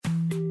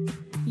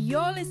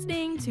You're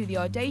listening to the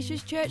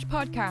Audacious Church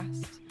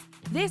podcast.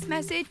 This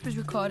message was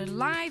recorded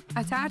live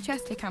at our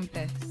Chester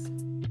campus.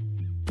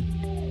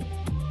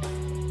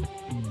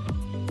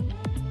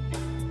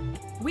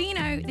 We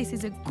know this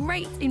is a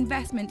great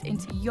investment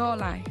into your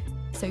life,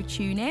 so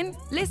tune in,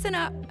 listen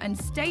up, and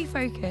stay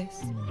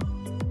focused.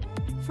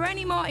 For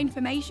any more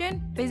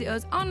information, visit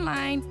us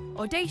online,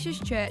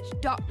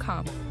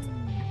 audaciouschurch.com.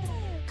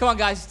 Come on,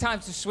 guys, it's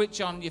time to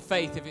switch on your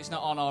faith if it's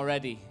not on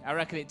already. I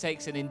reckon it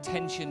takes an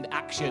intentioned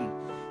action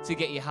to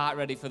get your heart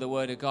ready for the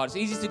Word of God. It's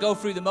easy to go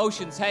through the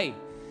motions, hey,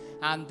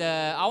 and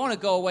I want to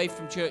go away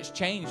from church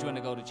changed when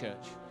I go to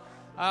church.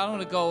 I don't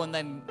want to go and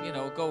then,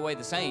 go away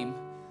the same.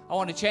 I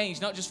want to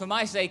change, not just for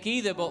my sake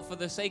either, but for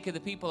the sake of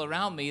the people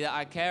around me that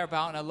I care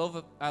about and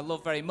I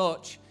love very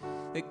much,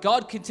 that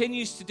God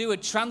continues to do a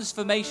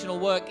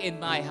transformational work in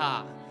my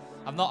heart.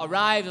 I've not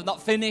arrived, I've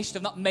not finished,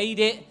 I've not made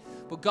it,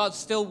 but God's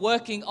still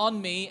working on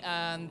me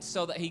and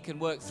so that He can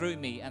work through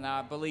me. And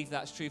I believe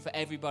that's true for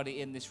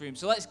everybody in this room.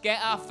 So let's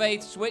get our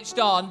faith switched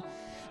on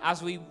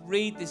as we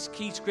read this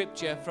key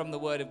scripture from the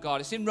Word of God.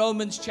 It's in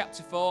Romans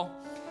chapter 4,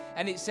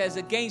 and it says,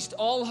 "Against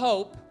all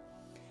hope,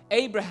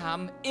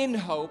 Abraham in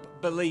hope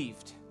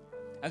believed,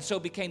 and so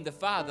became the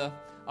father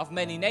of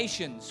many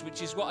nations,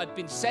 which is what had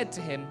been said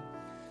to him,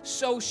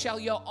 so shall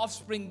your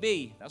offspring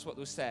be." That's what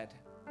was said.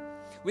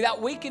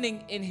 Without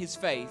weakening in his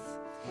faith,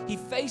 he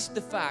faced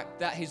the fact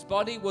that his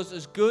body was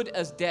as good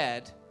as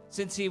dead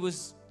since he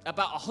was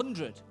about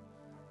 100.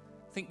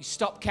 I think you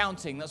stop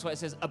counting. That's why it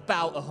says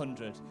about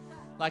 100.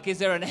 Like, is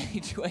there an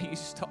age where you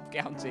stop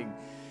counting?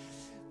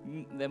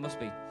 There must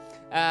be.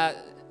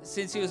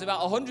 Since he was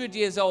about 100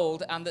 years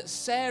old, and that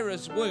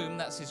Sarah's womb,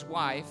 that's his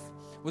wife,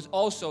 was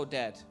also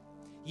dead.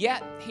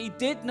 Yet he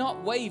did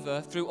not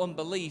waver through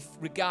unbelief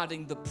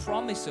regarding the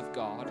promise of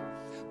God,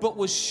 but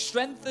was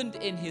strengthened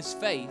in his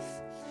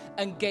faith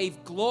and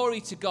gave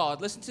glory to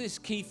God. Listen to this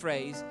key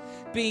phrase: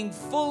 being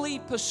fully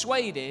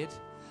persuaded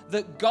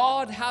that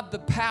God had the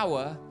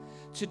power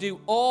to do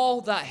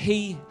all that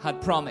he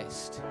had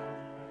promised.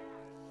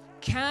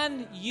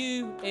 Can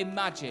you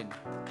imagine?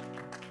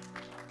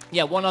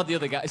 Yeah, one or the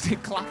other, guys.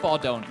 Clap or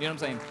don't. You know what I'm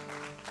saying?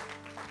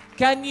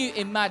 Can you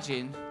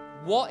imagine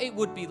what it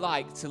would be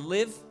like to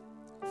live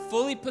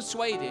fully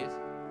persuaded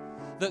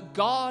that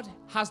God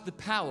has the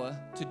power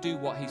to do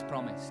what he's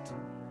promised?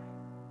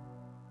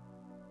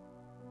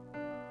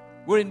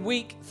 We're in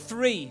week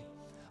 3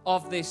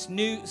 of this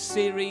new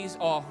series,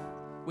 or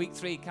week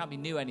 3 can't be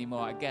new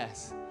anymore, I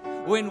guess.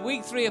 We're in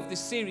week 3 of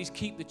this series,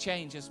 Keep the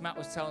Change, as Matt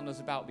was telling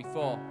us about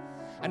before.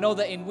 I know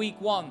that in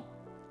week 1,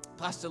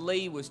 Pastor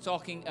Lee was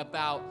talking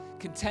about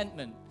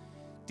contentment,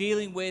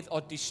 dealing with or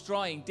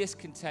destroying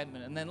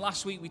discontentment. And then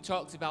last week we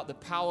talked about the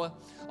power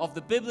of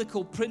the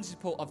biblical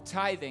principle of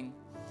tithing.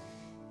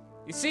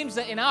 It seems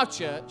that in our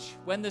church,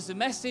 when there's a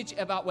message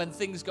about when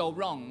things go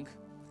wrong,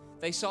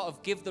 they sort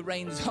of give the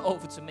reins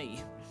over to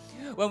me.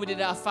 When we did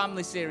our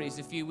family series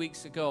a few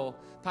weeks ago,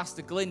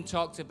 Pastor Glynn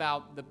talked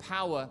about the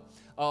power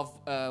of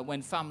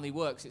when family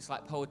works, it's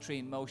like poetry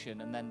in motion.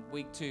 And then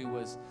week 2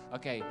 was,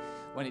 okay,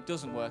 when it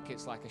doesn't work,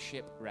 it's like a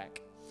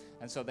shipwreck.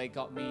 And so they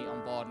got me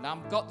on board. And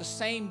I've got the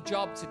same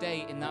job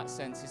today in that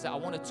sense, is that I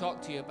want to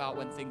talk to you about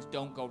when things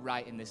don't go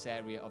right in this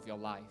area of your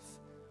life.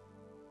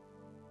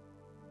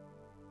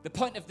 The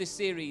point of this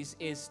series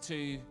is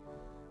to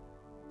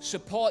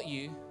support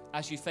you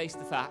as you face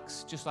the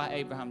facts, just like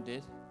Abraham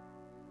did.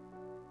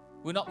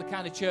 We're not the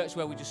kind of church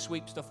where we just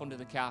sweep stuff under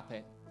the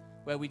carpet,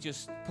 where we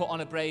just put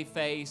on a brave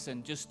face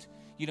and just,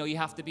 you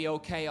have to be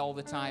okay all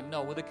the time.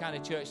 No, we're the kind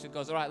of church that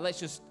goes, all right, let's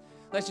just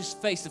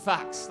face the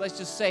facts. Let's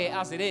just say it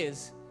as it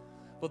is.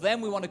 But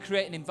then we want to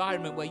create an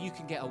environment where you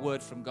can get a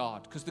word from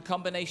God, because the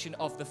combination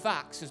of the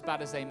facts, as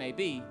bad as they may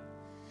be,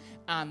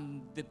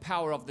 and the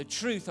power of the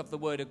truth of the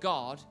Word of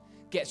God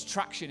gets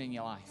traction in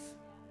your life.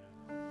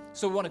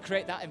 So we want to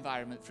create that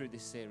environment through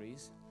this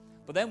series.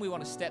 But then we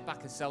want to step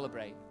back and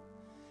celebrate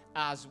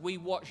as we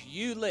watch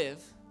you live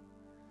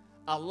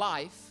a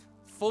life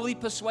fully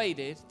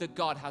persuaded that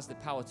God has the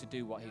power to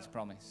do what he's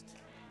promised.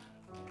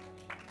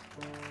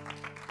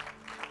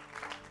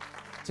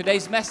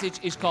 Today's message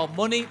is called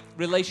Money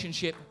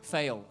Relationship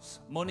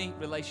Fails. Money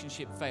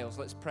Relationship Fails.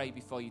 Let's pray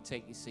before you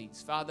take your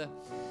seats. Father,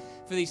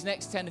 for these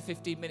next 10 to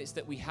 15 minutes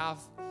that we have,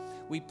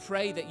 we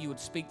pray that you would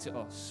speak to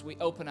us. We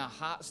open our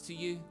hearts to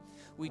you.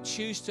 We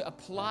choose to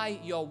apply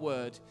your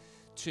word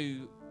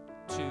to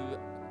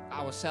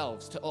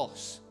ourselves, to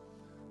us.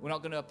 We're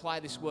not going to apply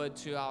this word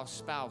to our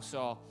spouse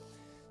or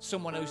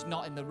someone who's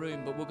not in the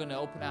room, but we're going to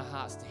open our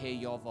hearts to hear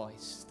your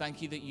voice.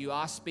 Thank you that you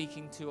are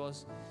speaking to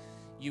us.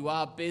 You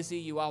are busy,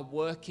 you are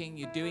working,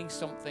 you're doing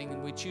something,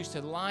 and we choose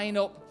to line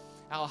up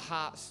our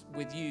hearts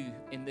with you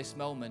in this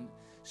moment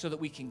so that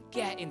we can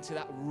get into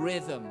that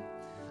rhythm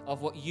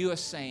of what you are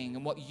saying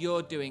and what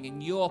you're doing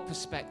in your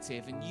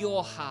perspective and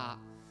your heart,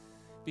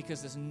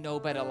 because there's no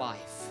better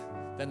life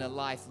than a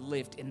life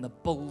lived in the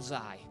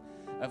bullseye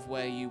of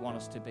where you want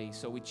us to be.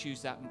 So we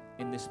choose that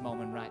in this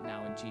moment right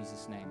now in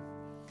Jesus' name.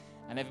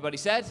 And everybody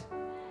said,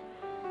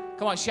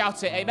 come on,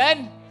 shout it,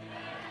 amen?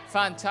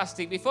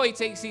 Fantastic. Before you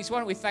take seats, why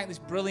don't we thank this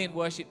brilliant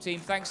worship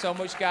team. Thanks so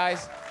much,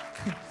 guys.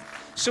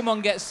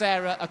 Someone get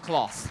Sarah a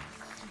cloth.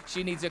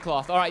 She needs a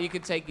cloth. All right, you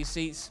can take your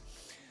seats.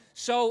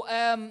 So,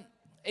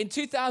 in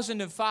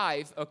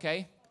 2005,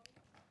 okay,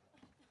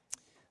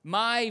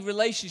 my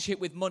relationship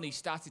with money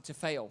started to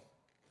fail.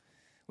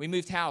 We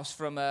moved house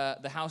from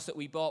the house that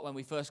we bought when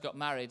we first got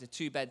married, a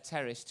 2-bed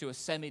terrace, to a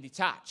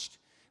semi-detached.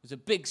 It was a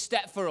big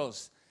step for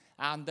us,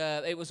 and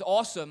it was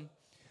awesome.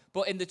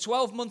 But in the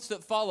 12 months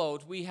that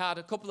followed, we had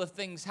a couple of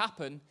things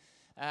happen,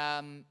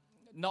 not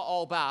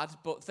all bad,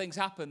 but things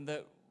happened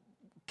that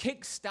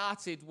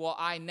kick-started what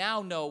I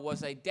now know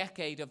was a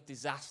decade of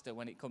disaster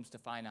when it comes to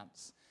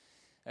finance.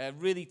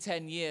 Really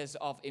 10 years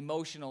of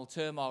emotional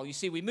turmoil. You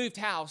see, we moved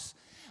house,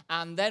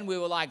 and then we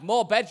were like,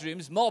 more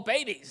bedrooms, more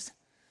babies,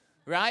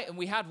 right? And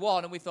we had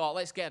one, and we thought,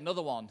 let's get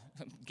another one.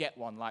 Get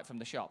one, like, from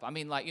the shop. I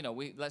mean, like, you know,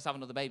 let's have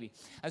another baby.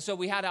 And so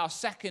we had our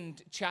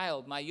second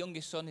child, my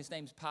youngest son. His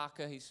name's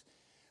Parker. He's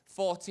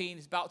 14.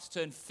 He's about to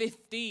turn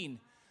 15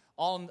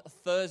 on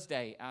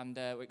Thursday, and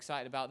we're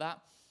excited about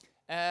that.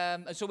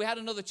 And so we had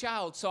another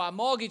child. So our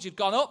mortgage had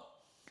gone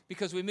up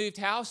because we moved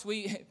house.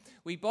 We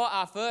bought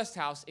our first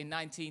house in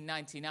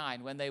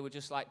 1999 when they were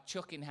just like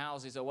chucking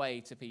houses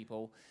away to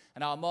people.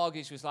 And our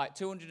mortgage was like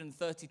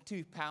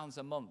 £232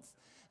 a month.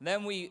 And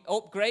then we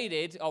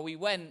upgraded, or we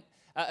went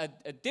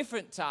at a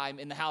different time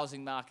in the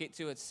housing market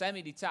to a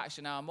semi-detached,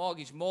 and our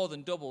mortgage more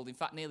than doubled, in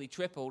fact nearly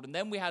tripled. And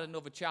then we had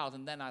another child,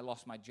 and then I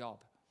lost my job.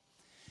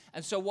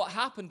 And so what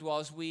happened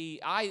was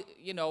I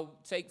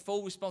take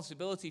full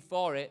responsibility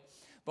for it.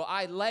 But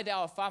I led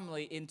our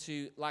family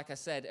into, like I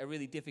said, a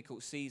really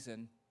difficult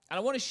season. And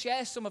I want to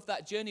share some of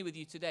that journey with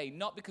you today,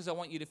 not because I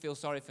want you to feel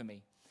sorry for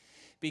me.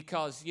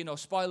 Because,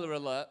 spoiler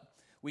alert,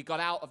 we got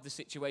out of the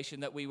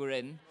situation that we were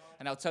in.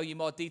 And I'll tell you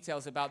more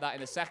details about that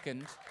in a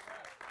second.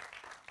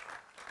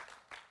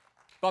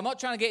 But I'm not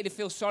trying to get you to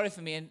feel sorry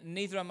for me, and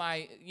neither am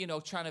I,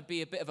 trying to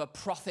be a bit of a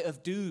prophet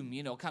of doom,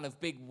 kind of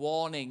big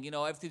warning,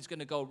 everything's going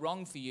to go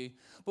wrong for you.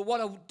 But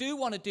what I do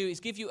want to do is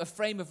give you a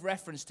frame of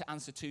reference to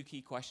answer 2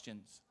 key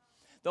questions.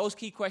 Those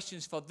key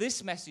questions for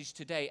this message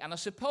today, and I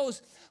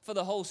suppose for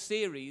the whole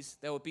series,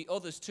 there will be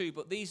others too,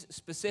 but these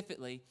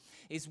specifically,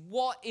 is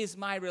what is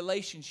my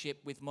relationship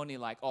with money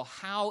like? Or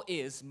how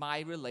is my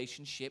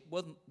relationship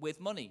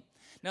with money?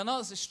 Now,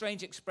 that's a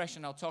strange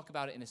expression. I'll talk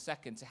about it in a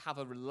second, to have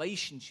a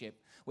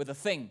relationship with a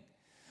thing.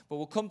 But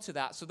we'll come to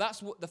that. So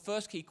that's the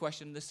first key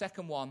question. The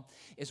second one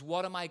is,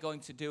 what am I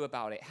going to do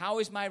about it? How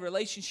is my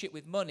relationship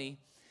with money,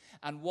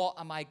 and what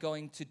am I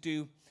going to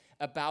do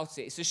about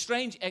it? It's a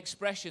strange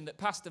expression that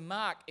Pastor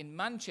Mark in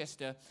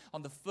Manchester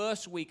on the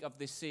first week of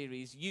this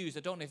series used.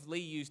 I don't know if Lee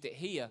used it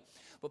here,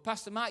 but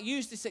Pastor Mark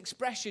used this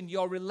expression,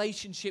 your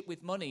relationship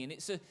with money. And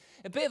it's a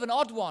bit of an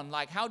odd one,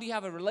 like, how do you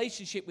have a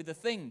relationship with a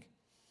thing?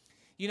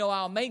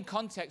 Our main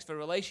context for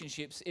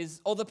relationships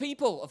is other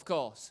people, of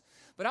course.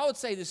 But I would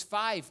say there's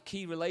 5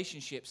 key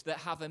relationships that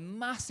have a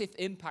massive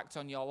impact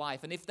on your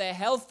life. And if they're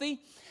healthy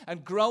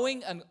and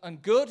growing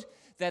and good,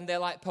 then they're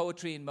like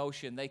poetry in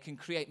motion. They can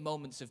create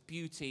moments of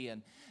beauty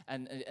and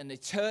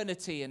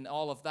eternity and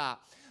all of that.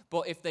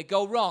 But if they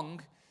go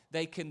wrong,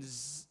 they can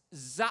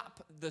zap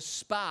the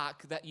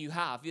spark that you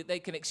have. They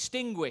can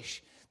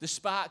extinguish the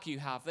spark you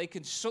have. They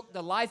can suck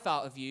the life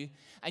out of you,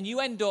 and you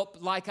end up,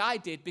 like I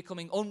did,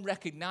 becoming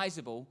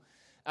unrecognizable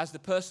as the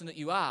person that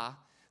you are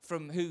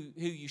from who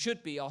you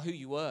should be or who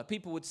you were.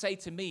 People would say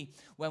to me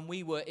when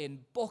we were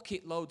in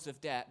bucket loads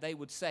of debt, they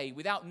would say,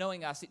 without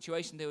knowing our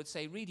situation, they would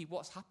say, Reedy,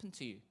 what's happened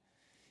to you?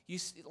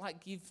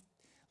 You've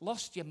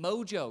lost your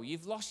mojo.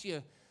 You've lost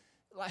your,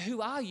 who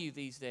are you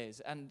these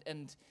days?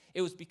 And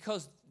it was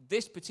because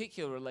this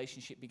particular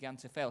relationship began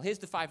to fail. Here's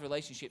the 5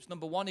 relationships.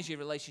 Number 1 is your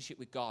relationship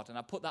with God. And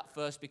I put that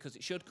first because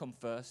it should come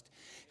first,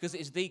 because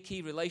it is the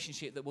key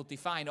relationship that will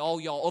define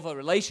all your other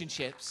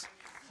relationships.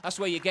 That's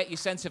where you get your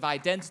sense of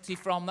identity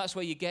from. That's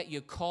where you get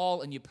your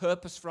call and your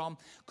purpose from.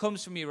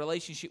 Comes from your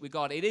relationship with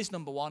God. It is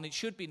number 1. It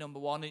should be number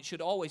 1. It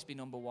should always be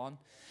number 1.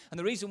 And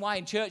the reason why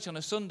in church on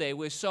a Sunday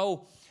we're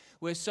so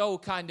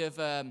kind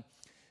of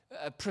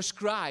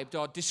prescribed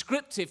or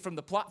descriptive from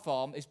the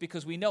platform is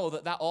because we know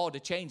that order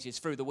changes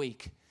through the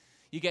week.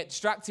 You get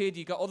distracted,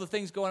 you've got other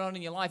things going on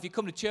in your life, you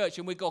come to church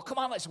and we go, come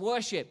on, let's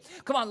worship.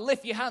 Come on,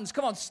 lift your hands.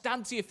 Come on,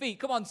 stand to your feet.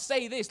 Come on,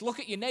 say this. Look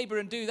at your neighbor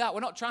and do that. We're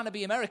not trying to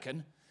be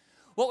American.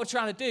 What we're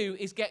trying to do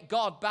is get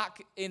God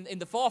back in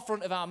the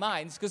forefront of our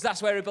minds, because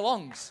that's where he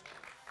belongs.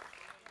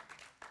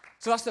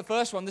 So that's the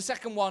first one. The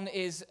second one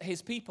is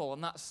his people,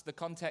 and that's the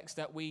context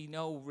that we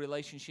know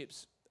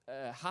relationships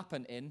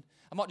happen in.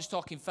 I'm not just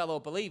talking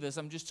fellow believers,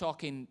 I'm just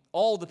talking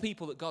all the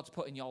people that God's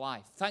put in your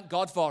life. Thank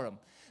God for them.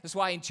 That's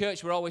why in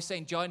church we're always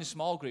saying join a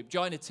small group,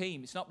 join a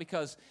team. It's not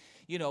because,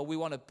 we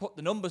want to put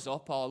the numbers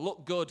up or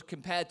look good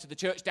compared to the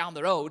church down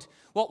the road.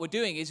 What we're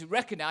doing is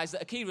recognize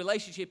that a key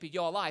relationship in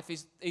your life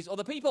is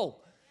other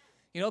people.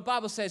 The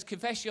Bible says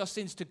confess your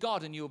sins to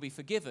God and you will be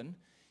forgiven.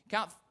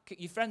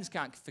 Your friends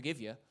can't forgive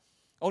you.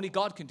 Only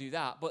God can do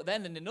that. But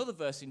then in another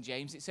verse in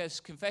James it says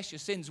confess your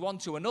sins one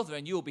to another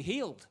and you will be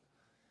healed.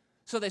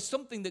 So there's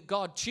something that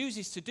God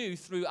chooses to do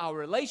through our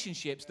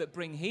relationships that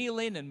bring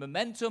healing and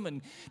momentum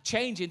and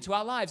change into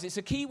our lives. It's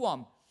a key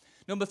one.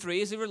 Number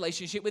 3 is a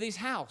relationship with his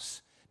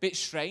house. Bit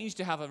strange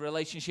to have a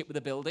relationship with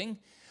a building.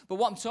 But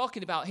what I'm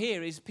talking about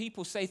here is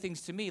people say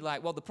things to me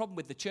like, well, the problem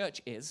with the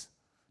church is ...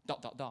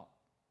 And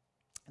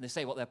they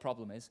say what their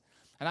problem is.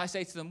 And I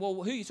say to them, well,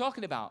 who are you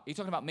talking about? Are you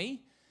talking about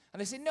me?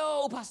 And they say,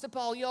 no, Pastor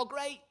Paul, you're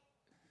great.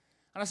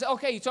 And I say,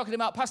 okay, you're talking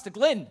about Pastor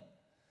Glyn,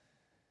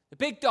 the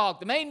big dog,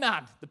 the main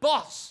man, the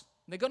boss.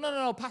 And they go,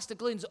 no, Pastor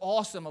Glyn's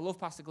awesome. I love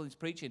Pastor Glyn's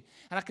preaching.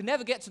 And I can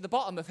never get to the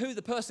bottom of who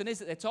the person is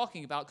that they're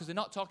talking about because they're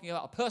not talking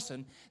about a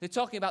person. They're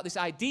talking about this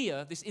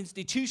idea, this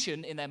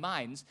institution in their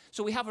minds.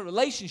 So we have a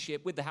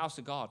relationship with the house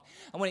of God.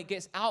 And when it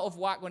gets out of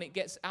whack, when it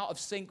gets out of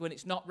sync, when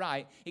it's not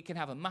right, it can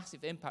have a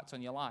massive impact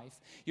on your life.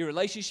 Your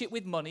relationship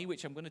with money,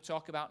 which I'm going to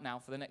talk about now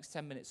for the next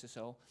 10 minutes or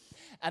so.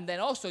 And then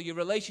also your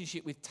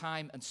relationship with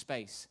time and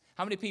space.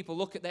 How many people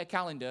look at their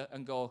calendar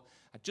and go,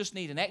 I just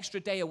need an extra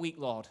day a week,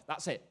 Lord.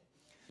 That's it.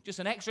 Just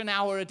an extra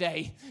hour a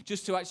day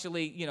just to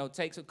actually,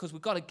 take, because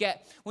we've got to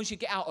get, once you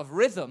get out of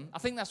rhythm, I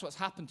think that's what's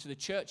happened to the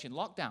church in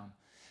lockdown.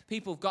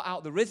 People have got out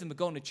of the rhythm of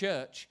going to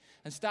church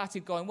and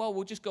started going, well,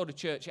 we'll just go to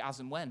church as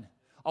and when.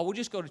 Or we'll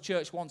just go to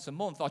church once a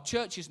month. Or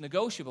church is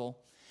negotiable.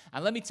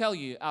 And let me tell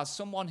you, as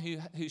someone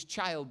whose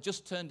child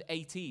just turned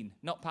 18,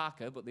 not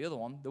Parker, but the other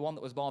one, the one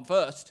that was born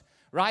first,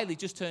 Riley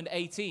just turned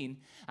 18,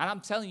 and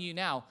I'm telling you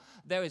now,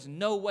 there is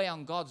no way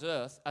on God's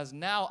earth as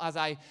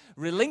I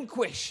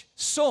relinquish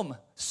some,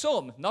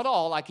 not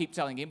all, I keep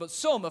telling him, but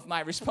some of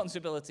my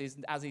responsibilities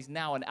as he's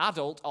now an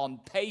adult on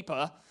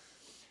paper,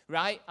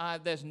 right?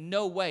 There's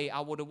no way I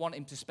would have wanted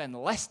him to spend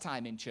less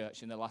time in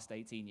church in the last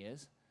 18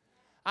 years.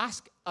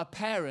 Ask a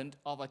parent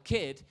of a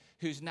kid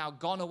who's now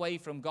gone away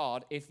from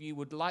God if you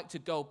would like to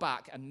go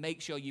back and make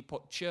sure you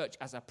put church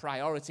as a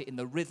priority in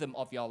the rhythm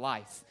of your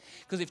life.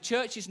 Because if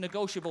church is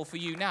negotiable for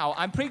you now,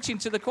 I'm preaching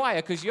to the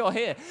choir because you're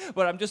here,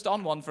 but I'm just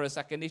on one for a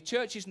second. If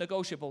church is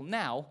negotiable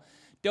now,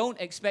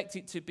 don't expect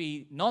it to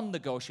be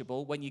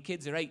non-negotiable when your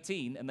kids are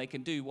 18 and they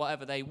can do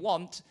whatever they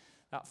want.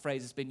 That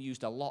phrase has been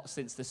used a lot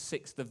since the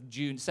 6th of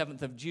June,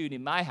 7th of June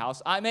in my house.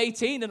 I'm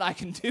 18 and I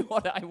can do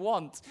what I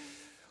want.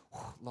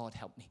 Lord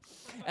help me.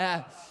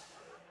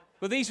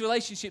 But these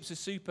relationships are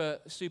super,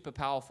 super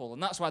powerful.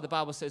 And that's why the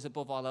Bible says,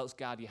 above all else,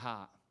 guard your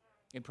heart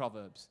in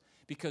Proverbs.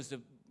 Because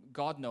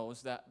God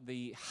knows that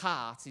the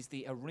heart is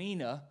the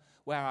arena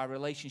where our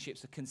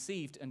relationships are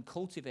conceived and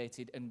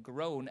cultivated and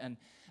grown and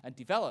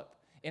develop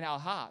in our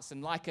hearts.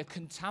 And like a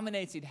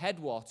contaminated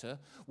headwater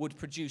would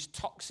produce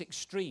toxic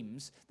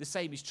streams, the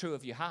same is true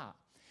of your heart.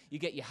 You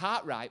get your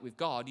heart right with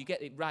God, you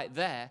get it right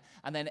there,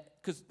 and then,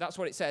 because that's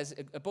what it says,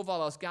 above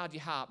all else, guard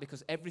your heart,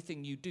 because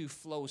everything you do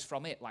flows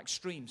from it, like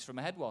streams from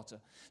a headwater.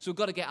 So we've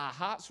got to get our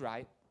hearts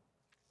right.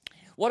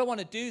 What I want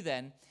to do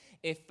then,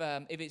 if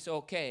it's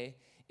okay,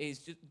 is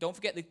just don't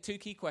forget the 2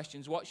 key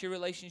questions. What's your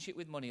relationship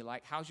with money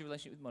like? How's your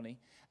relationship with money?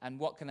 And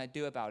what can I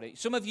do about it?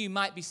 Some of you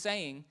might be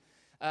saying,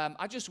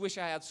 I just wish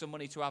I had some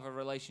money to have a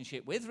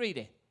relationship with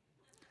Reedy.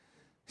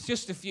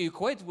 Just a few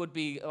quid would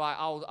be like,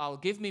 I'll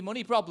give me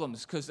money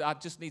problems because I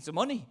just need some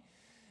money.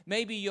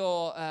 Maybe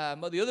you're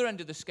at the other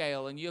end of the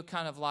scale and you're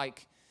kind of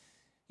like,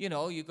 you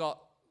got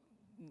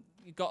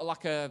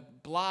like a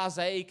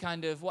blasé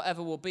kind of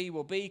whatever will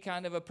be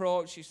kind of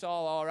approach. It's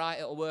all right,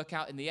 it'll work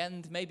out in the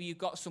end. Maybe you've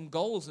got some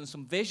goals and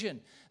some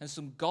vision and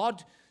some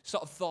God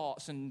sort of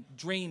thoughts and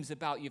dreams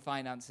about your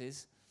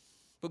finances.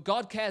 But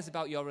God cares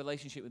about your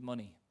relationship with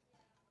money.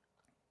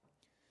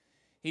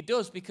 He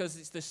does, because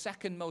it's the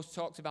second most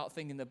talked about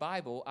thing in the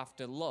Bible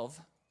after love,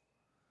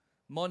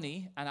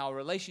 money, and our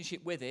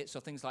relationship with it. So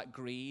things like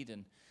greed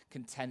and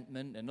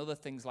contentment and other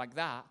things like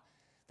that.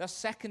 That's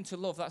second to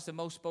love. That's the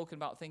most spoken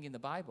about thing in the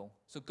Bible.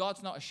 So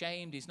God's not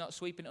ashamed. He's not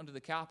sweeping it under the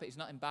carpet. He's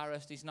not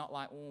embarrassed. He's not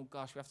like, oh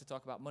gosh, we have to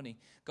talk about money.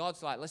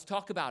 God's like, let's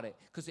talk about it,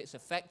 because it's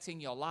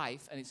affecting your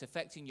life and it's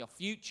affecting your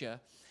future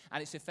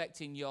and it's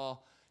affecting your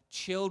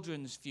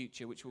children's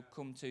future, which we'll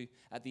come to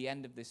at the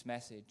end of this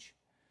message.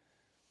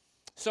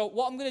 So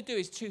what I'm going to do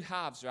is 2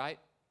 halves, right,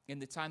 in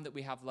the time that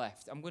we have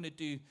left. I'm going to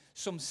do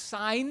some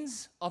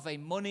signs of a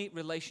money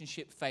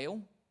relationship fail,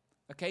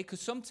 okay,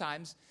 because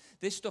sometimes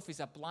this stuff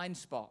is a blind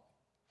spot.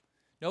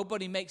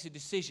 Nobody makes a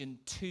decision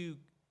to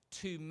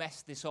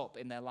mess this up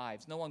in their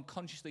lives. No one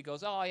consciously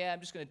goes, oh, yeah, I'm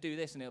just going to do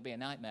this and it'll be a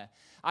nightmare.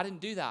 I didn't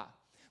do that.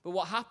 But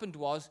what happened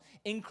was,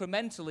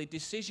 incrementally,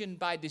 decision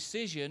by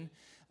decision,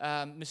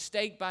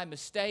 mistake by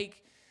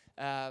mistake,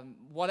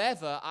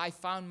 whatever, I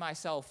found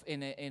myself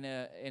in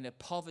a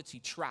poverty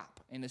trap,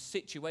 in a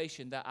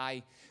situation that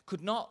I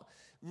could not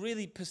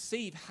really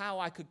perceive how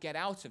I could get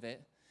out of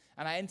it,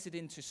 and I entered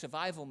into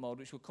survival mode,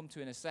 which we'll come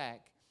to in a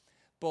sec.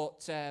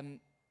 But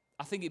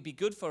I think it'd be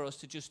good for us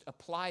to just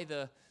apply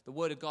the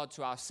Word of God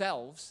to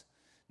ourselves,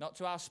 not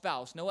to our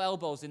spouse. No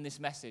elbows in this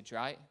message,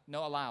 right?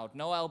 Not allowed.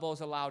 No elbows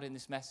allowed in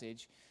this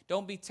message.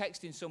 Don't be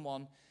texting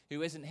someone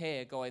who isn't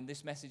here going,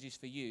 this message is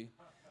for you.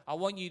 I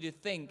want you to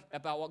think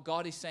about what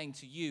God is saying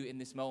to you in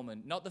this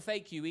moment. Not the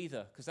fake you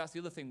either, because that's the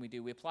other thing we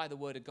do. We apply the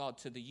word of God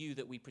to the you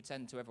that we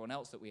pretend to everyone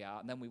else that we are,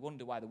 and then we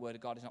wonder why the word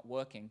of God is not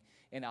working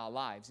in our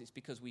lives. It's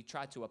because we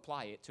try to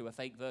apply it to a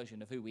fake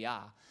version of who we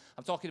are.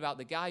 I'm talking about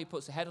the guy who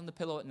puts a head on the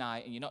pillow at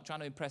night, and you're not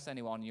trying to impress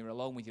anyone, you're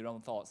alone with your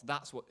own thoughts.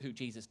 That's who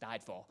Jesus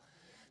died for.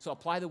 So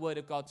apply the word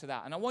of God to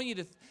that. And I want you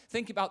to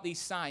think about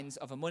these signs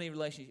of a money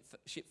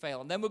relationship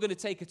fail. And then we're going to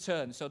take a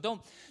turn. So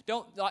don't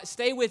like,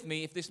 stay with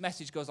me if this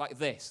message goes like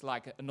this,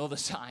 like another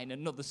sign,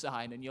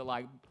 and you're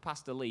like,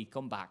 Pastor Lee,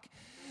 come back.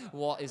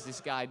 What is this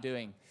guy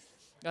doing?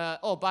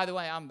 Oh, by the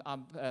way, I'm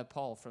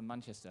Paul from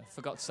Manchester.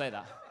 Forgot to say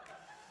that.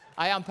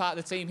 I am part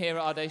of the team here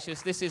at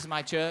Audacious. This is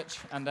my church,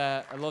 and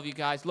I love you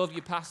guys. Love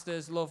you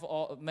pastors.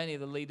 Love many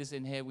of the leaders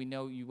in here. We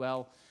know you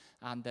well.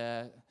 And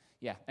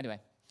yeah, anyway.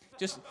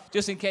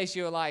 Just in case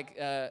you're like,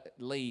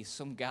 Lee,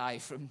 some guy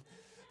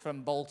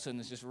from Bolton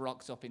has just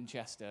rocked up in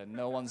Chester and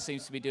no one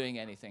seems to be doing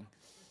anything.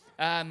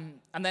 And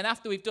then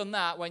after we've done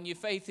that, when your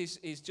faith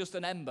is just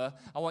an ember,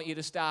 I want you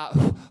to start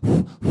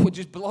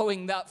just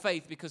blowing that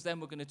faith, because then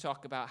we're going to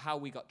talk about how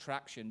we got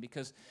traction.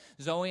 Because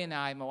Zoe and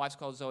I, my wife's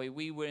called Zoe,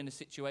 we were in a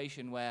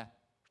situation where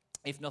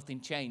if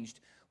nothing changed,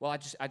 well,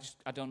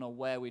 I don't know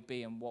where we'd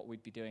be and what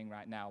we'd be doing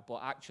right now.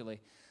 But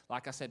actually,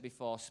 like I said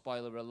before,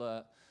 spoiler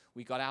alert,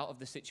 we got out of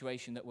the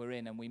situation that we're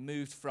in, and we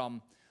moved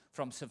from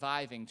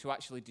surviving to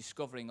actually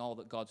discovering all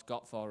that God's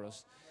got for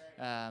us.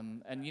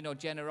 And, you know,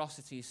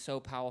 generosity is so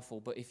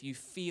powerful, but if you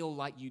feel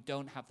like you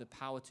don't have the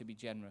power to be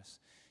generous,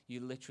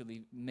 you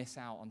literally miss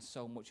out on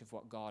so much of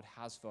what God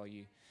has for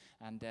you.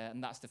 And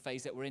that's the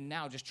phase that we're in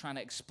now, just trying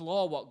to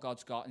explore what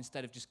God's got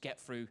instead of just get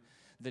through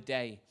the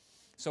day.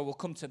 So we'll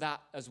come to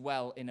that as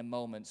well in a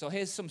moment. So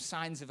here's some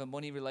signs of a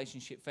money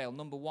relationship fail.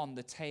 Number one,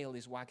 the tail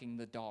is wagging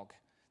the dog.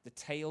 The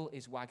tail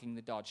is wagging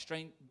the dog.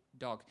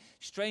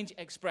 Strange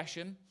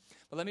expression.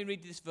 But let me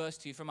read this verse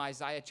to you from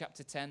Isaiah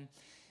chapter 10.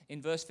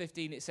 In verse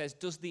 15 it says,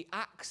 does the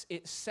axe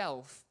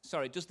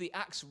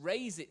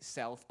raise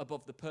itself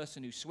above the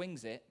person who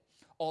swings it,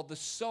 or the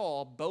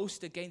saw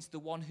boast against the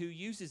one who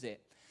uses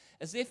it?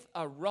 As if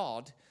a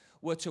rod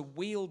were to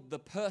wield the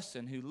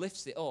person who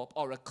lifts it up,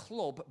 or a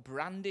club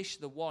brandish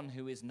the one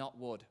who is not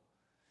wood.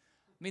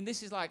 I mean,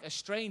 this is like a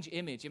strange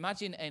image.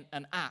 Imagine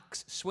an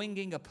axe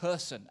swinging a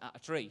person at a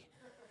tree.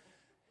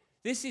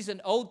 This is an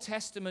Old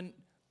Testament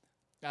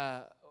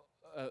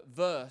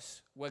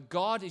verse where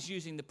God is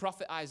using the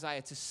prophet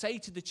Isaiah to say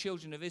to the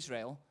children of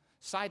Israel,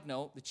 side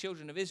note, the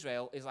children of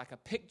Israel is like a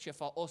picture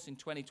for us in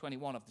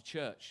 2021 of the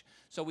church.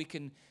 So we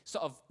can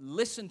sort of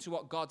listen to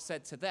what God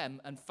said to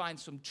them and find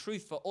some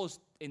truth for us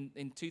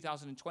in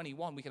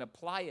 2021. We can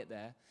apply it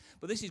there.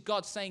 But this is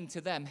God saying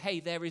to them,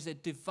 hey, there is a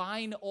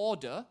divine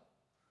order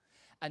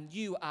and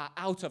you are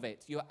out of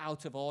it. You're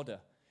out of order.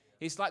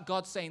 It's like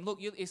God saying, look,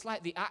 it's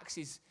like the axe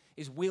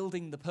is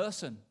wielding the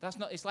person.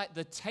 It's like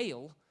the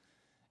tail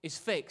is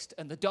fixed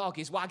and the dog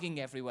is wagging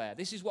everywhere.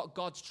 This is what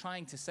God's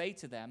trying to say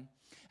to them.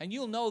 And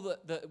you'll know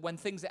that when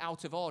things are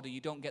out of order,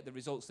 you don't get the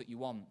results that you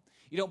want.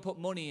 You don't put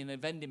money in a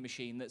vending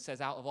machine that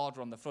says out of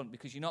order on the front,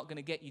 because you're not going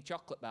to get your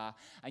chocolate bar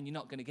and you're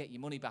not going to get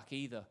your money back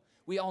either.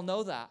 We all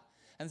know that.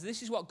 And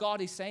this is what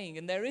God is saying.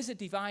 And there is a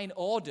divine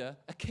order,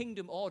 a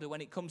kingdom order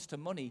when it comes to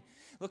money.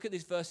 Look at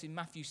this verse in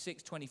Matthew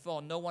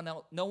 6:24.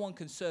 No one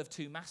can serve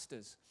two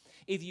masters.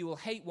 Either you will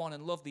hate one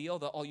and love the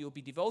other, or you'll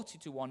be devoted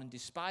to one and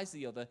despise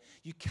the other.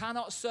 You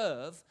cannot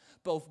serve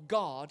both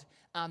God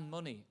and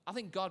money. I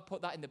think God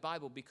put that in the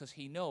Bible because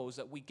he knows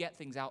that we get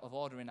things out of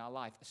order in our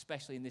life,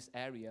 especially in this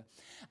area.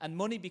 And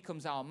money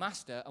becomes our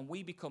master and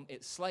we become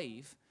its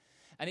slave.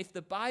 And if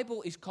the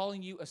Bible is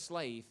calling you a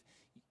slave,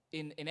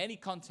 in any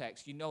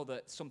context, you know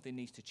that something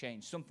needs to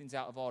change. Something's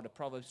out of order.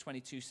 Proverbs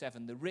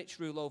 22:7, the rich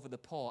rule over the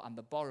poor and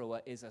the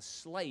borrower is a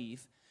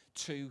slave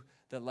to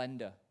the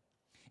lender.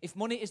 If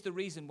money is the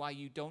reason why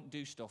you don't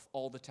do stuff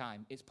all the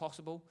time, it's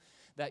possible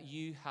that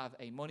you have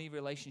a money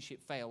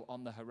relationship fail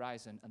on the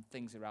horizon and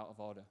things are out of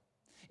order.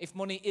 If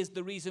money is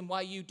the reason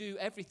why you do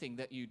everything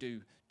that you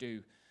do,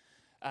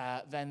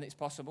 then it's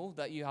possible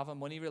that you have a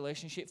money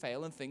relationship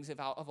fail and things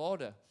are out of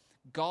order.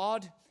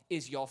 God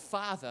is your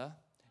father,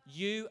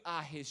 you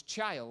are his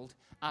child,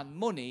 and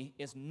money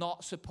is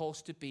not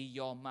supposed to be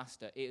your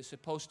master. It is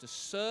supposed to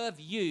serve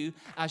you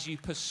as you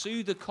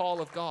pursue the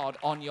call of God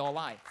on your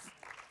life.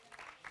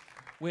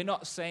 We're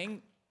not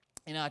saying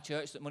in our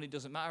church that money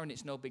doesn't matter and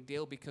it's no big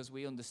deal, because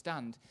we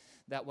understand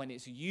that when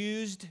it's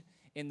used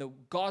in the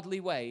godly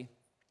way,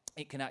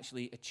 it can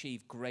actually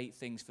achieve great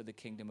things for the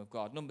kingdom of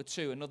God. Number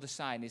two, another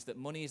sign is that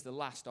money is the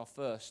last or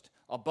first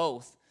or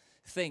both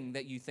thing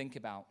that you think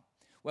about.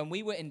 When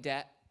we were in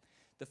debt,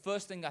 the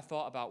first thing I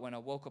thought about when I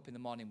woke up in the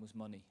morning was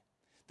money.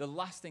 The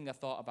last thing I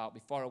thought about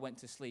before I went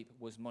to sleep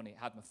was money.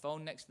 I had my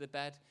phone next to the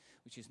bed,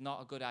 which is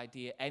not a good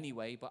idea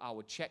anyway, but I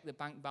would check the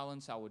bank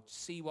balance. I would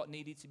see what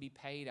needed to be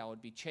paid. I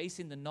would be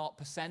chasing the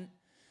 0%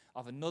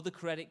 of another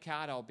credit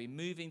card. I would be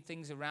moving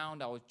things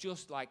around. I was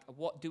just like,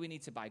 what do we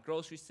need to buy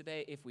groceries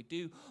today? If we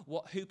do,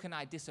 who can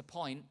I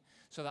disappoint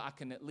so that I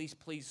can at least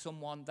please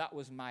someone? That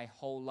was my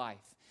whole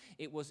life.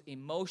 It was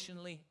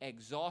emotionally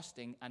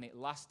exhausting, and it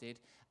lasted,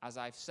 as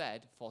I've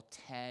said, for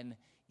 10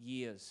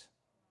 years.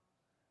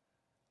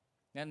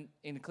 And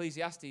in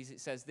Ecclesiastes, it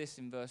says this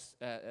in verse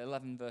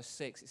 11, verse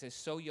 6. It says,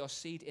 sow your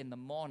seed in the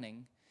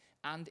morning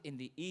and in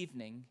the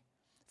evening,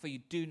 for you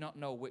do not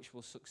know which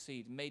will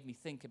succeed. It made me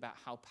think about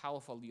how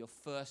powerful your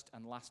first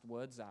and last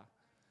words are.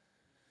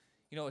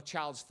 You know, a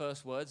child's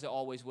first words are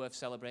always worth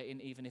celebrating,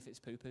 even if it's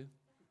poo-poo.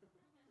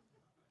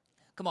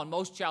 Come on,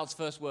 most child's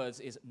first words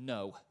is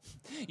no.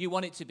 You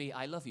want it to be,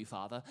 I love you,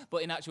 Father,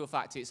 but in actual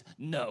fact, it's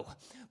no.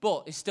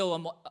 But it's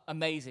still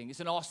amazing. It's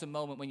an awesome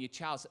moment when your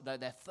child's,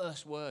 their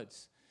first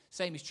words.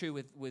 Same is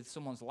true with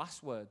someone's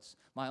last words.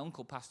 My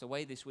uncle passed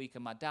away this week,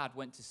 and my dad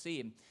went to see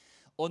him,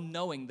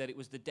 unknowing that it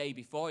was the day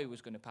before he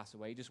was going to pass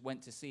away. He just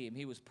went to see him.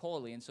 He was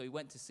poorly, and so he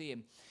went to see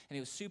him. And he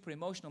was super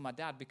emotional, my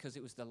dad, because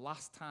it was the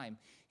last time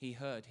he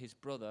heard his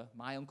brother,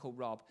 my Uncle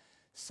Rob,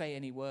 say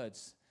any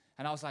words.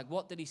 And I was like,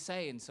 what did he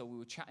say? And so we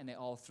were chatting it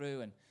all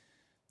through. And,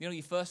 you know,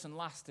 your first and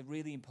last are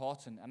really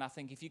important. And I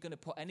think if you're going to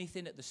put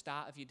anything at the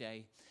start of your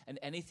day and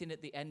anything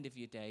at the end of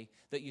your day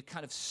that you're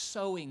kind of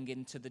sowing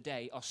into the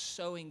day or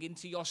sowing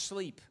into your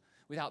sleep,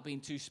 without being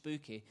too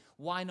spooky,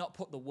 why not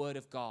put the word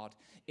of God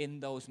in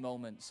those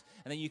moments?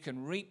 And then you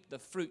can reap the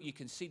fruit. You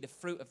can see the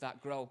fruit of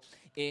that grow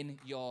in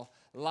your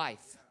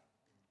life.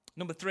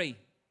 Number 3,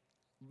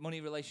 money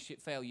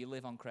relationship fail, you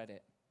live on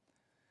credit.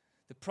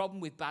 The problem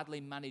with badly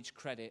managed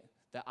credit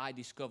that I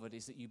discovered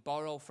is that you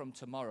borrow from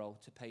tomorrow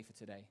to pay for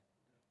today,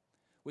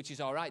 which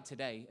is all right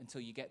today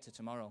until you get to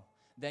tomorrow.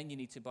 Then you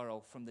need to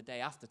borrow from the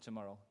day after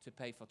tomorrow to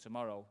pay for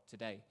tomorrow,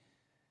 today,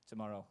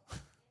 tomorrow.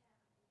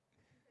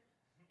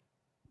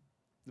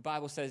 The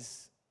Bible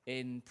says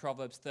in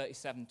Proverbs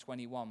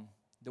 37:21,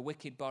 the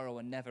wicked borrow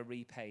and never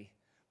repay,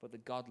 but the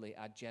godly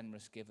are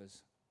generous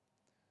givers.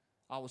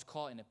 I was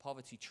caught in a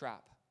poverty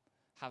trap,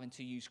 having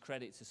to use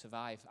credit to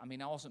survive. I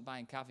mean, I wasn't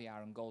buying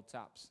caviar and gold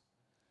taps.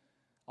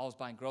 I was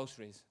buying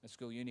groceries, a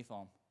school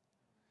uniform.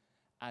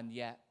 And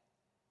yet,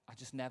 I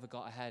just never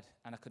got ahead,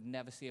 and I could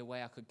never see a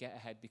way I could get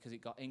ahead because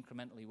it got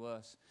incrementally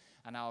worse.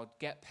 And I would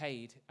get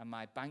paid, and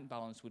my bank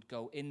balance would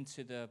go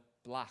into the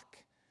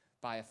black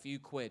by a few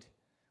quid.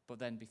 But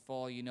then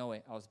before you know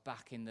it, I was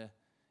back in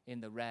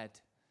the red.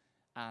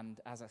 And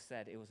as I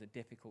said, it was a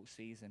difficult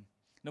season.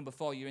 Number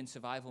 4, you're in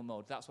survival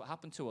mode. That's what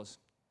happened to us.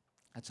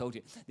 I told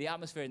you. The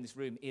atmosphere in this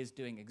room is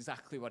doing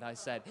exactly what I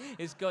said.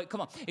 It's going,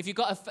 come on. If you've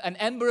got an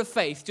ember of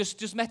faith,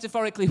 just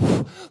metaphorically,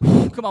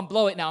 come on,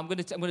 blow it now. I'm going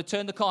to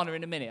turn the corner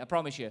in a minute, I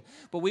promise you.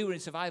 But we were in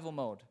survival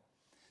mode.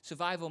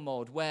 Survival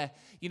mode where,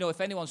 you know, if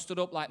anyone stood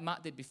up like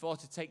Matt did before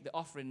to take the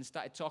offering and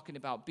started talking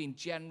about being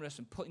generous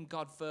and putting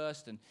God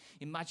first and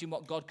imagine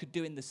what God could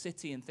do in the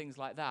city and things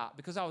like that,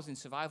 because I was in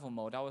survival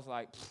mode, I was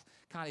like,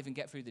 can't even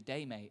get through the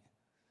day, mate.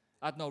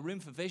 I had no room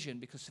for vision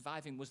because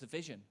surviving was the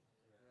vision.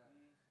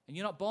 And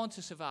you're not born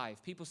to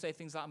survive. People say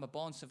things like, I'm a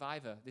born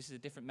survivor. This is a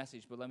different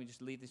message, but let me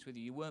just leave this with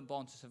you. You weren't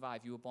born to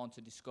survive. You were born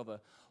to discover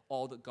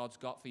all that God's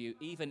got for you,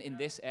 even in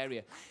this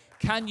area.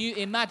 Can you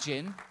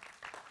imagine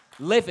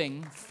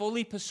living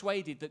fully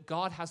persuaded that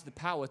God has the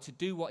power to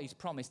do what he's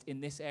promised in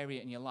this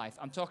area in your life?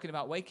 I'm talking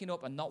about waking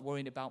up and not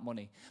worrying about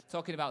money. I'm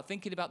talking about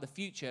thinking about the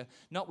future,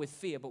 not with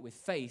fear, but with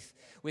faith,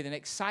 with an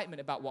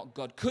excitement about what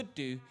God could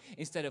do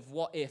instead of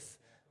what if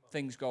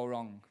things go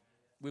wrong.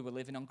 We were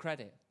living on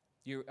credit.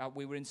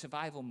 We were in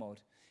survival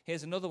mode.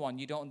 Here's another one.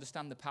 You don't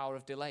understand the power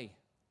of delay.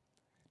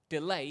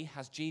 Delay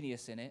has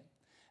genius in it,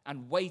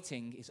 and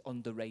waiting is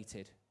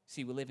underrated.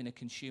 See, we live in a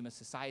consumer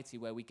society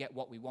where we get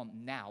what we want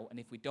now, and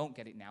if we don't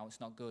get it now, it's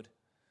not good.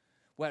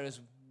 Whereas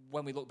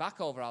when we look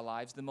back over our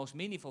lives, the most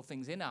meaningful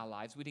things in our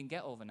lives we didn't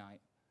get overnight.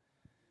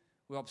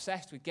 We're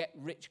obsessed with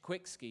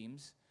get-rich-quick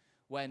schemes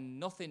when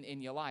nothing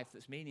in your life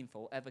that's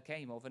meaningful ever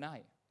came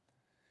overnight.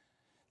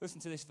 Listen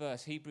to this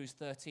verse, Hebrews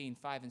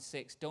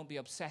 13:5-6. Don't be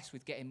obsessed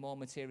with getting more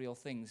material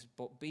things,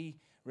 but be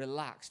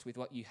relaxed with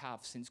what you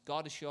have, since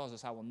God assures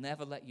us, I will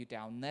never let you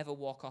down, never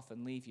walk off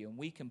and leave you. And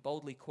we can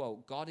boldly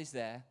quote, God is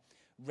there,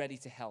 ready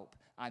to help.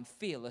 I'm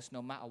fearless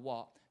no matter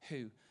what,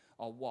 who,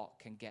 or what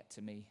can get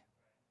to me.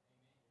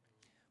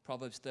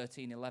 Proverbs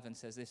 13:11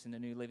 says this in the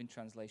New Living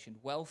Translation.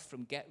 Wealth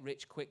from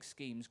get-rich-quick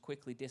schemes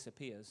quickly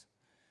disappears.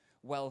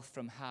 Wealth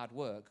from hard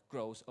work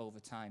grows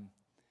over time.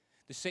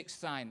 The 6th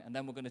sign, and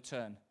then we're going to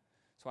turn.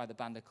 That's why the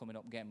band are coming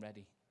up getting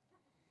ready.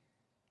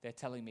 They're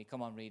telling me,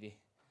 come on, Reedy,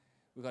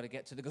 we've got to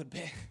get to the good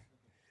bit.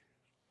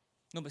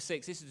 Number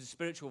 6, this is the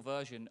spiritual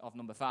version of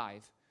number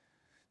 5.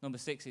 Number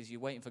 6 is you're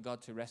waiting for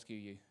God to rescue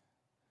you.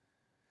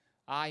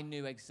 I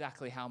knew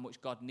exactly how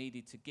much God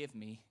needed to give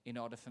me in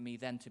order for me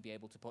then to be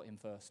able to put him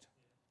first,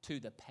 to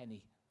the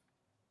penny.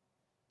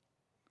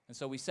 And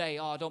so we say,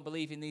 I don't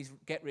believe in these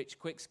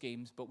get-rich-quick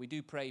schemes, but we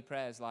do pray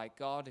prayers like,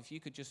 God, if you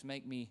could just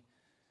make me,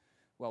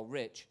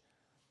 rich,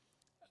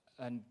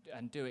 and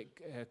do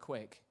it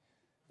quick,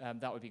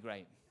 that would be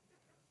great.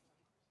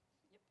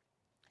 Yep.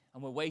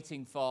 And we're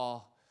waiting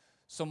for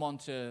someone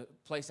to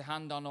place a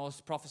hand on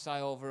us, prophesy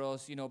over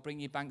us, bring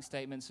your bank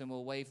statements and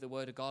we'll wave the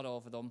word of God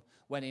over them,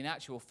 when in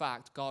actual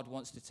fact, God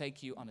wants to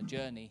take you on a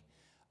journey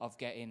of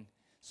getting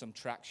some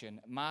traction.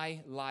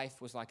 My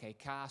life was like a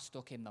car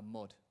stuck in the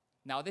mud.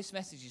 Now, this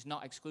message is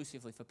not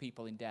exclusively for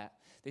people in debt.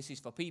 This is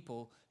for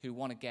people who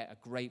want to get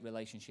a great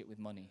relationship with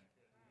money.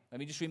 Let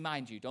me just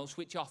remind you, don't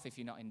switch off if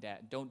you're not in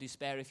debt. Don't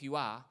despair if you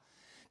are.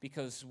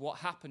 Because what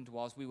happened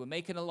was we were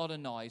making a lot of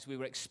noise. We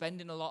were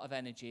expending a lot of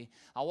energy.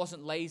 I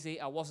wasn't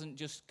lazy. I wasn't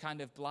just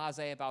kind of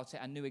blasé about it.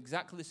 I knew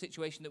exactly the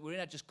situation that we're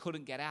in. I just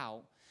couldn't get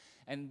out.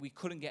 And we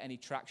couldn't get any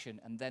traction.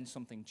 And then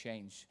something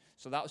changed.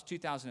 So that was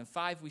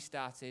 2005 we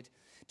started.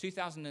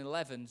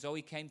 2011,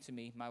 Zoe came to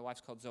me. My wife's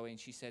called Zoe. And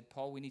she said,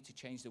 Paul, we need to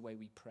change the way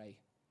we pray.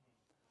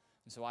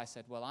 And so I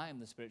said, well, I am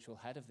the spiritual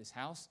head of this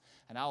house,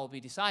 and I will be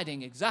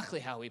deciding exactly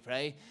how we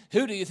pray.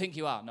 Who do you think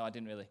you are? No, I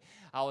didn't really.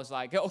 I was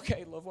like,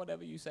 okay, love,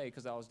 whatever you say,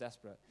 because I was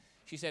desperate.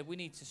 She said, we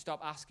need to stop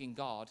asking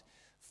God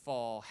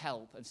for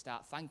help and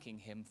start thanking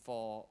him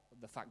for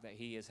the fact that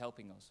he is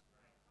helping us.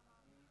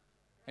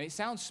 And it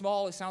sounds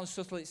small, it sounds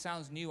subtle, it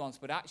sounds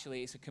nuanced, but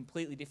actually it's a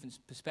completely different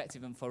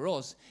perspective. And for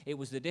us, it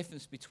was the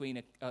difference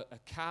between a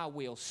car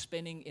wheel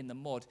spinning in the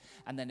mud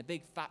and then a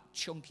big, fat,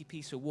 chunky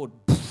piece of wood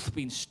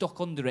being stuck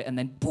under it and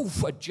then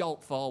poof, a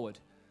jolt forward.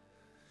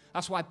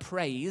 That's why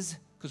praise,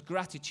 because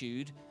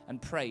gratitude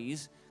and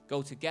praise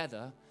go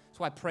together. That's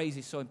why praise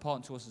is so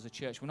important to us as a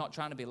church. We're not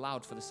trying to be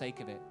loud for the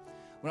sake of it.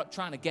 We're not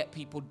trying to get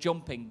people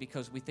jumping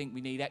because we think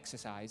we need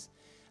exercise.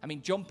 I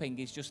mean, jumping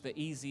is just the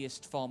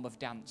easiest form of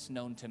dance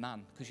known to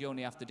man because you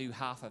only have to do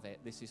half of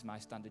it. This is my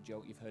standard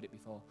joke. You've heard it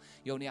before.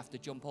 You only have to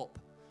jump up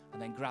and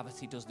then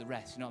gravity does the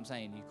rest. You know what I'm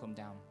saying? You come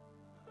down.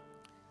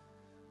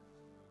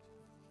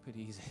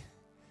 Pretty easy.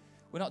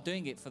 We're not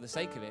doing it for the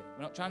sake of it.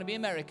 We're not trying to be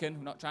American.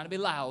 We're not trying to be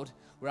loud.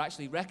 We're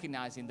actually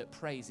recognizing that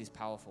praise is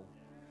powerful.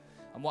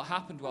 And what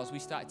happened was we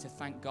started to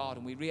thank God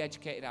and we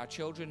re-educated our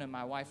children and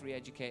my wife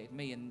re-educated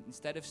me. And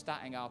instead of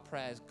starting our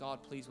prayers,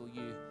 God, please will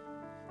you,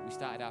 we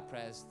started our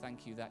prayers,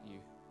 thank you that you.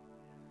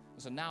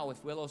 So now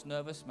if Willow's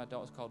nervous, my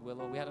daughter's called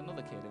Willow, we had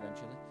another kid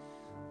eventually.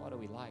 What do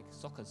we like?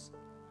 Suckers.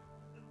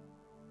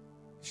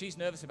 If she's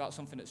nervous about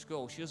something at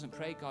school, she doesn't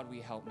pray, God, will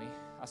you help me?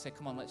 I say,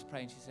 come on, let's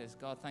pray. And she says,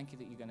 God, thank you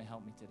that you're going to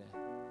help me today.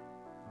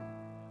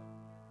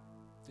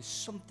 There's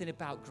something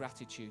about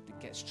gratitude that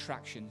gets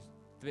traction.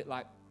 A bit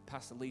like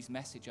Pastor Lee's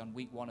message on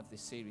week 1 of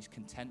this series,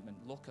 contentment.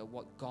 Look at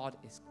what God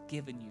has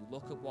given you.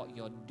 Look at what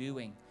you're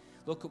doing.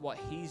 Look at what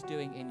he's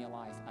doing in your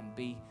life and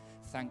be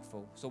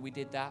thankful. So we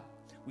did that.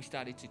 We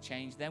started to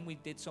change. Then we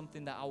did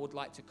something that I would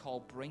like to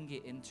call bring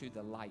it into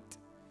the light.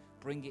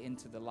 Bring it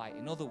into the light.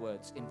 In other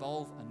words,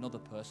 involve another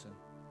person.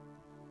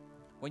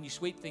 When you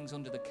sweep things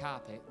under the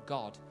carpet,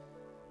 God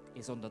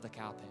is under the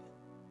carpet.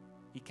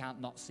 He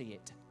can't not see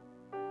it.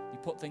 You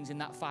put things in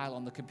that file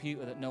on the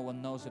computer that no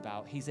one knows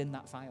about, he's in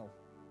that file.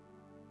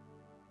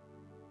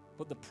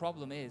 But the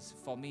problem is,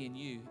 for me and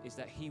you, is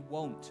that he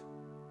won't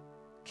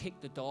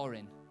kick the door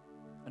in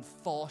and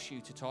force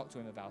you to talk to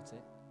him about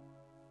it.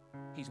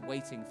 He's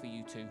waiting for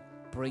you to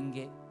bring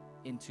it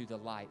into the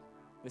light.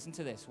 Listen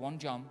to this, 1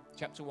 John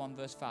chapter 1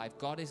 verse 5.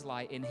 God is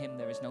light, in him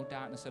there is no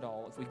darkness at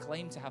all. If we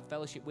claim to have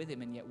fellowship with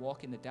him and yet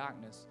walk in the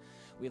darkness,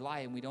 we lie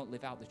and we don't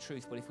live out the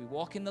truth. But if we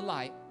walk in the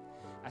light,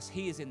 as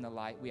he is in the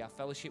light, we have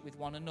fellowship with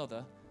one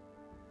another,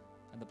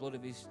 and the blood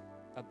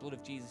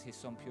of Jesus, his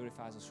son,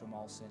 purifies us from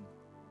all sin.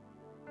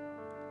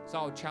 So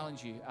I would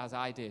challenge you, as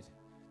I did,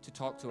 to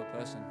talk to a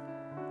person.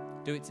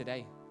 Do it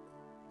today.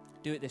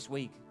 Do it this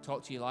week.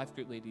 Talk to your life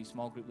group leader, your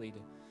small group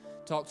leader.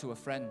 Talk to a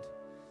friend.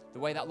 The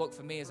way that looked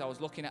for me is I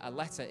was looking at a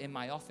letter in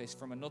my office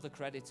from another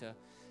creditor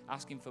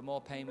asking for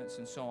more payments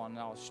and so on. And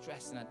I was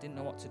stressed and I didn't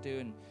know what to do.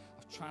 And I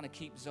was trying to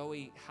keep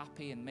Zoe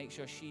happy and make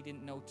sure she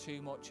didn't know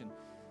too much. And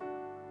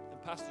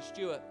Pastor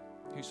Stuart,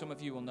 who some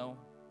of you will know,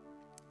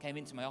 came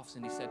into my office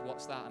and he said,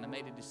 what's that? And I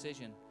made a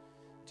decision,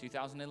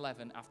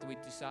 2011, after we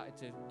decided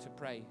to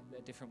pray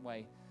a different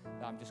way,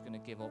 that I'm just going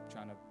to give up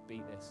trying to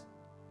beat this.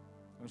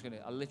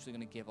 I'm literally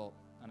going to give up.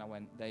 And I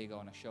went, there you go,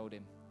 and I showed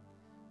him.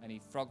 And he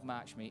frog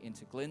marched me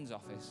into Glenn's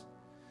office.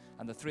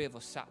 And the three of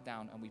us sat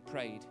down and we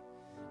prayed.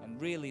 And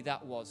really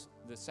that was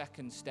the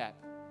second step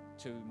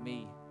to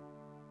me.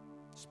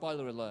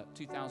 Spoiler alert,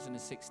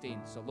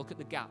 2016. So look at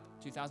the gap,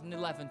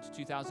 2011 to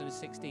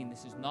 2016.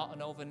 This is not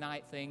an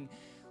overnight thing.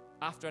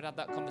 After I'd had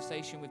that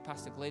conversation with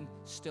Pastor Glenn,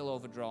 still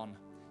overdrawn.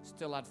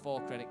 Still had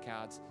 4 credit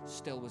cards,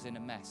 still was in a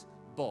mess.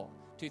 But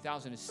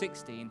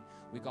 2016,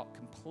 we got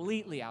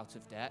completely out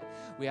of debt.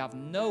 We have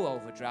no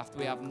overdraft.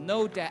 We have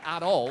no debt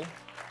at all.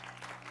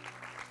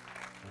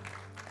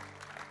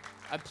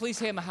 And please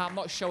hear my heart, I'm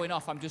not showing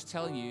off. I'm just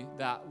telling you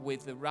that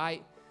with the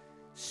right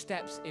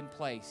steps in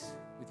place,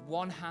 with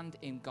one hand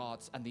in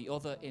God's and the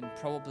other in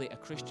probably a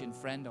Christian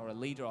friend or a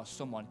leader or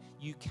someone,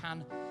 you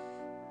can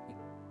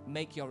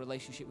make your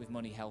relationship with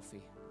money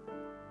healthy.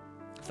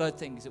 Third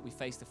thing is that we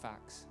face the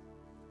facts.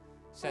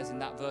 It says in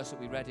that verse that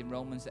we read in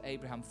Romans that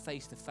Abraham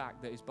faced the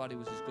fact that his body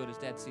was as good as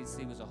dead since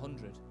he was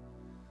 100.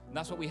 And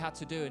that's what we had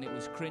to do, and it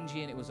was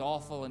cringy and it was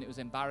awful and it was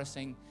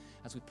embarrassing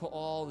as we put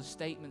all the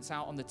statements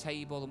out on the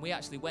table. And we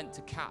actually went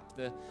to CAP,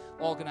 the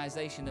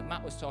organization that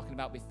Matt was talking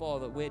about before,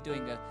 that we're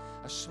doing a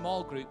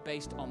small group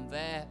based on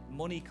their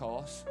money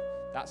course.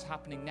 That's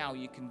happening now.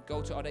 You can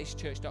go to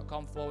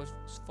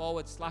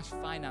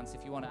audaciouschurch.com/finance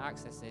if you want to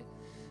access it.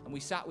 And we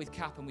sat with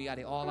CAP and we had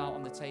it all out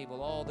on the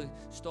table, all the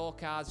store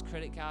cards,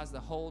 credit cards, the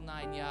whole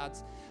 9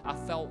 yards. I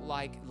felt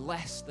like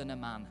less than a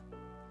man.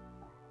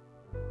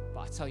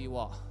 But I tell you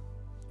what,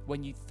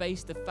 when you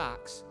face the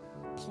facts,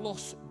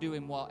 plus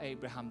doing what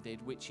Abraham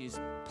did, which is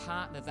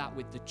partner that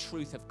with the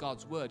truth of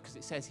God's word, because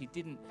it says he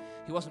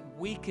wasn't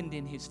weakened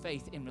in his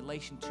faith in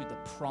relation to the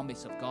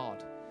promise of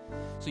God.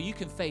 So you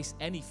can face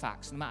any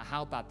facts, no matter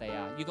how bad they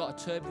are. You've got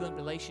a turbulent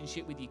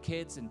relationship with your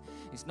kids and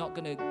it's not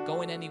going to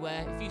go in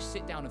anywhere. If you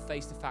sit down and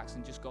face the facts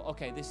and just go,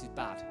 okay, this is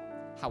bad.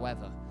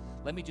 However,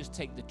 let me just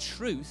take the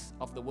truth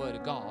of the word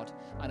of God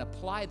and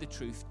apply the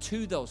truth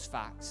to those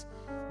facts.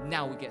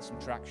 Now we get some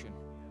traction.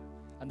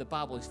 And the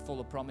Bible is full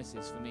of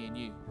promises for me and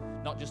you,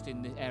 not just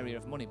in the area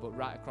of money, but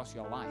right across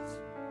your life.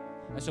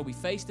 And so we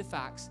face the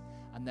facts,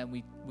 and then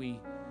we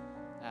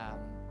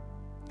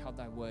how did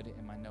I word it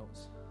in my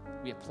notes?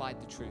 We applied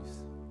the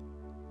truth.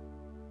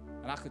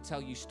 And I could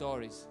tell you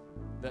stories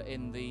that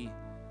in the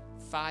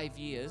 5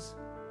 years,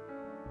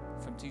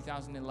 from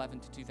 2011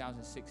 to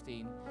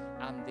 2016,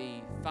 and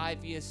the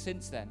 5 years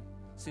since then,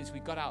 since we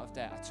got out of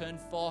debt, I turned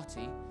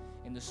 40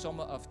 in the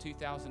summer of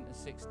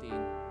 2016,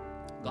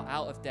 got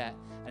out of debt,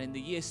 and in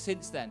the years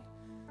since then,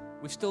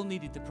 we've still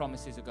needed the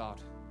promises of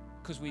God,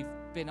 because we've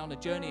been on a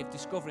journey of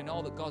discovering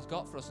all that God's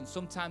got for us. And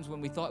sometimes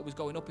when we thought it was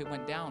going up, it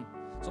went down.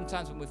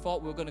 Sometimes when we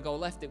thought we were going to go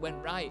left, it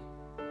went right.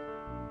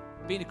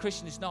 Being a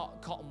Christian is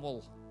not cotton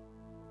wool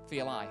for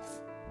your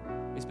life.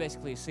 It's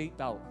basically a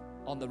seatbelt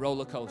on the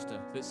roller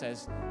coaster that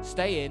says,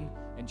 stay in,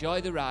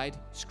 enjoy the ride,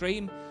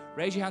 scream,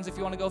 raise your hands if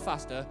you want to go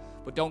faster,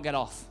 but don't get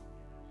off.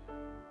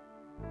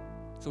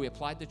 So we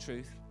applied the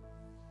truth.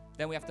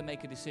 Then we have to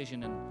make a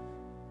decision. And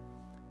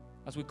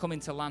as we come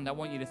into land, I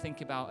want you to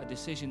think about a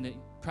decision that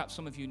perhaps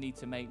some of you need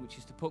to make, which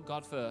is to put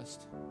God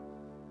first,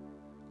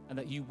 and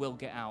that you will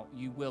get out,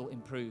 you will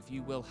improve,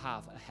 you will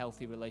have a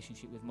healthy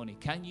relationship with money.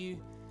 Can you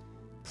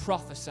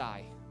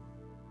prophesy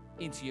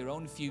into your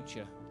own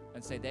future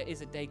and say, there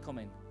is a day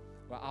coming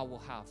where I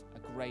will have a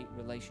great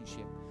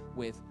relationship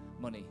with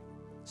money?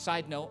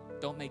 Side note,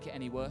 don't make it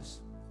any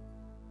worse.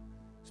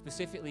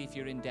 Specifically if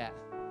you're in debt,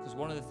 because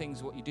one of the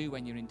things what you do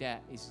when you're in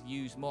debt is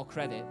use more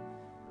credit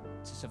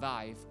to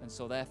survive, and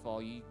so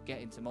therefore you get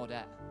into more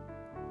debt.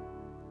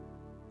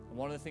 And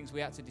one of the things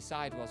we had to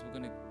decide was we're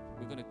going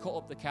to cut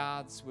up the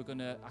cards.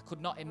 I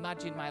could not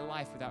imagine my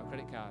life without a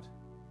credit card.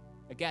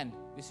 Again,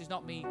 this is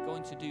not me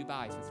going to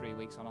Dubai for 3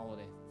 weeks on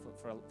holiday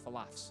for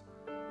laughs.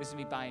 This is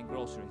me buying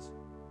groceries.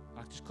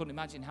 I just couldn't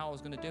imagine how I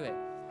was going to do it.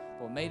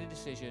 But we made a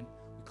decision,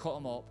 we cut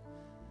them up,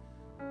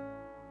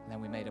 and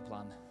then we made a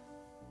plan.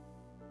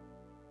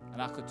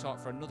 And I could talk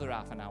for another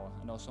half an hour.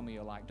 I know some of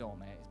you are like, don't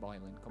mate, it's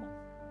boiling, come on.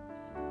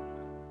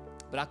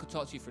 But I could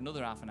talk to you for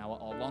another half an hour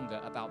or longer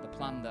about the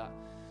plan that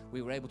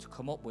we were able to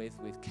come up with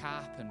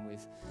CAP and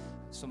with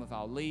some of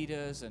our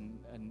leaders and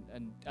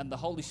the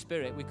Holy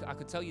Spirit. I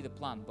could tell you the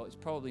plan, but it's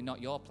probably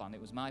not your plan,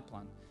 it was my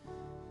plan.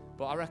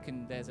 But I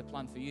reckon there's a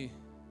plan for you.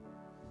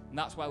 And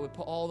that's why we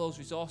put all those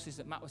resources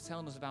that Matt was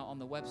telling us about on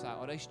the website.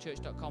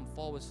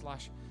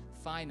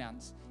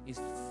 audaciouschurch.com/finance is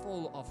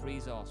full of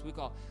resource. We've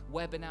got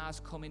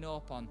webinars coming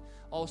up on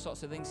all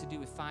sorts of things to do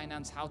with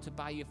finance, how to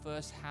buy your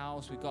first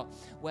house. We've got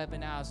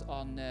webinars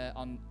on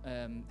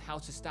how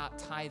to start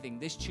tithing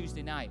this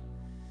Tuesday night.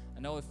 I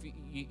know if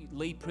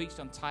Lee preached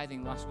on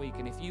tithing last week,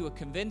 and if you were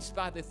convinced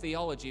by the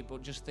theology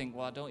but just think,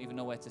 well, I don't even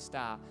know where to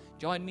start,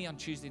 join me on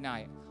Tuesday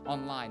night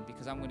online,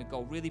 because I'm going to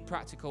go really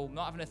practical. I'm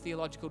not having a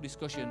theological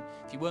discussion.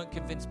 If you weren't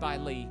convinced by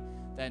Lee,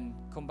 then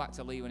come back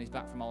to Lee when he's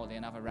back from holiday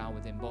and have a row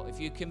with him. But if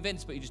you're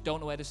convinced but you just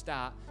don't know where to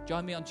start,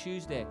 join me on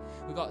Tuesday.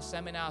 We've got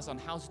seminars on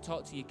how to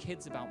talk to your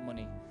kids about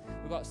money.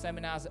 We've got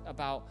seminars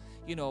about,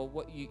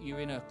 what you're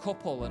in a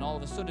couple and all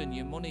of a sudden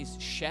your money's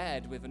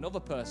shared with another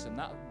person.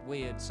 That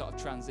weird sort of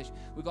transition.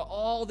 We've got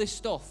all this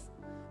stuff,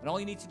 and all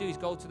you need to do is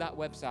go to that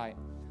website,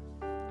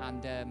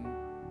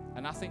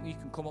 and I think you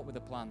can come up with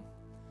a plan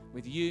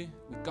with you,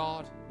 with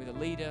God, with a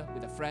leader,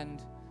 with a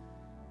friend,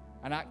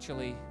 and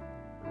actually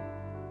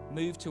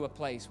move to a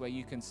place where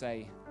you can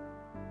say,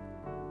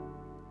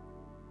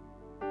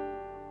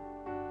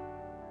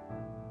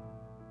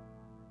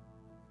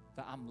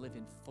 that I'm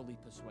living fully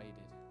persuaded.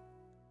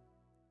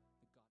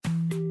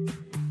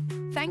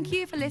 Thank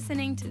you for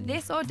listening to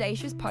this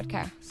Audacious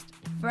podcast.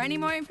 For any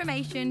more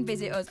information,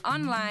 visit us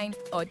online,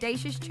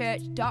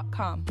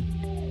 audaciouschurch.com.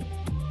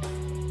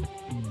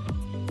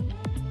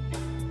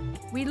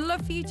 We'd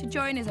love for you to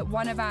join us at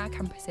one of our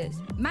campuses,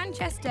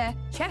 Manchester,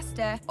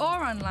 Chester,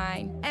 or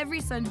online,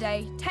 every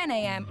Sunday, 10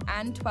 a.m.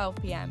 and 12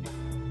 p.m.